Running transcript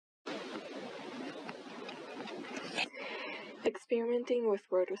Experimenting with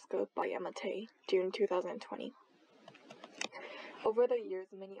Rotoscope by EmmaT, June 2020. Over the years,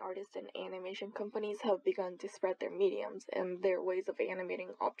 many artists and animation companies have begun to spread their mediums and their ways of animating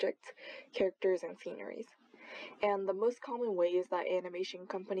objects, characters, and sceneries. And the most common ways that animation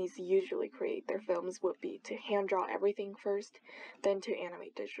companies usually create their films would be to hand draw everything first, then to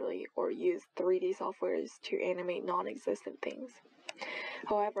animate digitally, or use 3D softwares to animate non-existent things.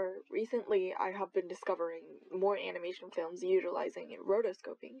 However, recently I have been discovering more animation films utilizing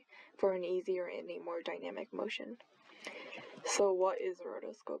rotoscoping for an easier and a more dynamic motion. So what is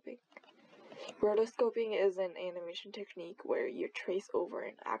rotoscoping? Rotoscoping is an animation technique where you trace over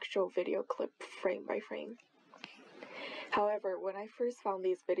an actual video clip frame by frame. However, when I first found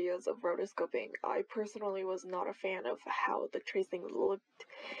these videos of rotoscoping, I personally was not a fan of how the tracing looked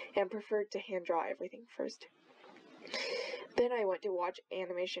and preferred to hand draw everything first. Then I went to watch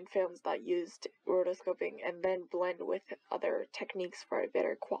animation films that used rotoscoping and then blend with other techniques for a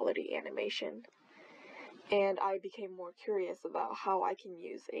better quality animation. And I became more curious about how I can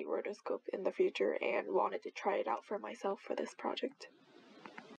use a rotoscope in the future and wanted to try it out for myself for this project.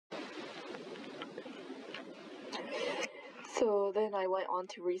 So then I went on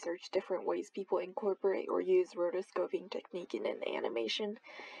to research different ways people incorporate or use rotoscoping technique in an animation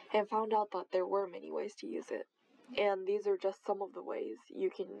and found out that there were many ways to use it. And these are just some of the ways you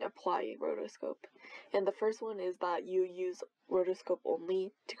can apply a rotoscope. And the first one is that you use rotoscope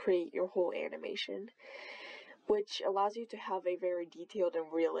only to create your whole animation, which allows you to have a very detailed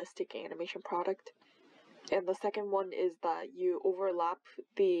and realistic animation product. And the second one is that you overlap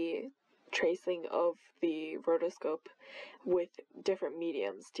the tracing of the rotoscope with different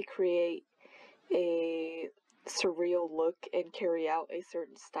mediums to create a surreal look and carry out a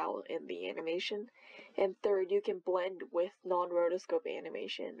certain style in the animation. And third, you can blend with non-rotoscope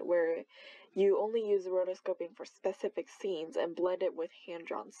animation, where you only use rotoscoping for specific scenes and blend it with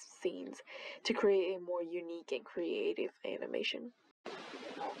hand-drawn scenes to create a more unique and creative animation.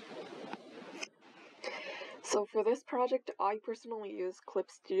 So for this project, I personally use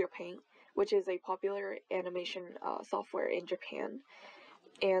Clip Studio Paint, which is a popular animation software in Japan.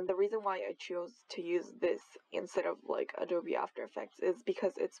 And the reason why I chose to use this instead of like Adobe After Effects is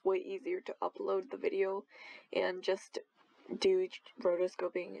because it's way easier to upload the video and just do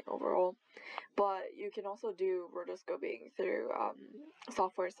rotoscoping overall. But you can also do rotoscoping through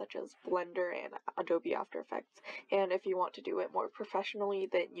software such as Blender and Adobe After Effects. And if you want to do it more professionally,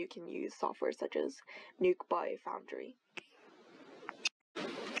 then you can use software such as Nuke by Foundry.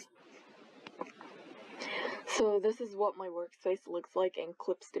 So this is what my workspace looks like in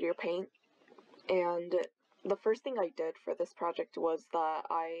Clip Studio Paint, and the first thing I did for this project was that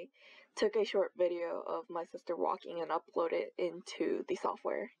I took a short video of my sister walking and upload it into the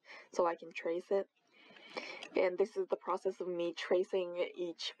software so I can trace it. And this is the process of me tracing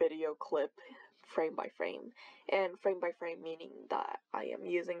each video clip frame by frame, and frame by frame meaning that I am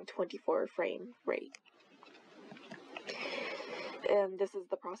using 24 frame rate. And this is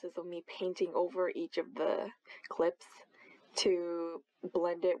the process of me painting over each of the clips to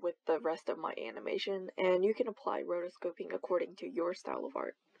blend it with the rest of my animation, and you can apply rotoscoping according to your style of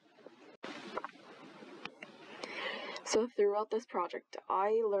art. So throughout this project,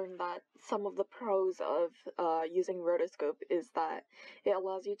 I learned that some of the pros of using rotoscope is that it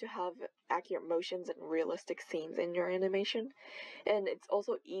allows you to have accurate motions and realistic scenes in your animation, and it's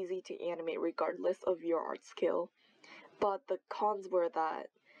also easy to animate regardless of your art skill. But the cons were that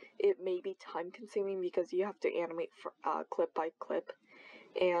it may be time consuming because you have to animate clip by clip,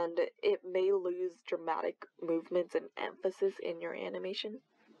 and it may lose dramatic movements and emphasis in your animation.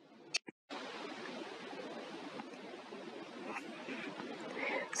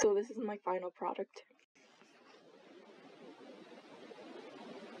 So this is my final product.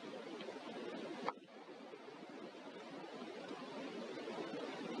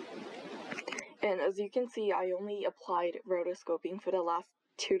 And as you can see, I only applied rotoscoping for the last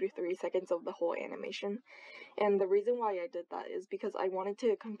 2 to 3 seconds of the whole animation. And the reason why I did that is because I wanted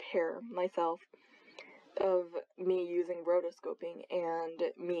to compare myself of me using rotoscoping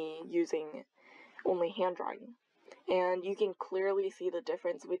and me using only hand drawing. And you can clearly see the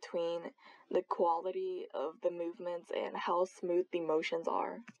difference between the quality of the movements and how smooth the motions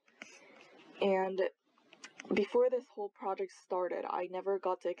are. And before this whole project started, I never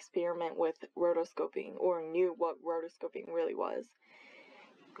got to experiment with rotoscoping or knew what rotoscoping really was.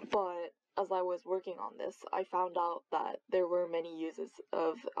 But as I was working on this, I found out that there were many uses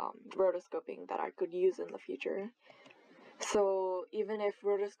of rotoscoping that I could use in the future. So even if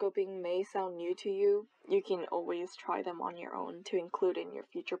rotoscoping may sound new to you, you can always try them on your own to include in your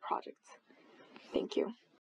future projects. Thank you.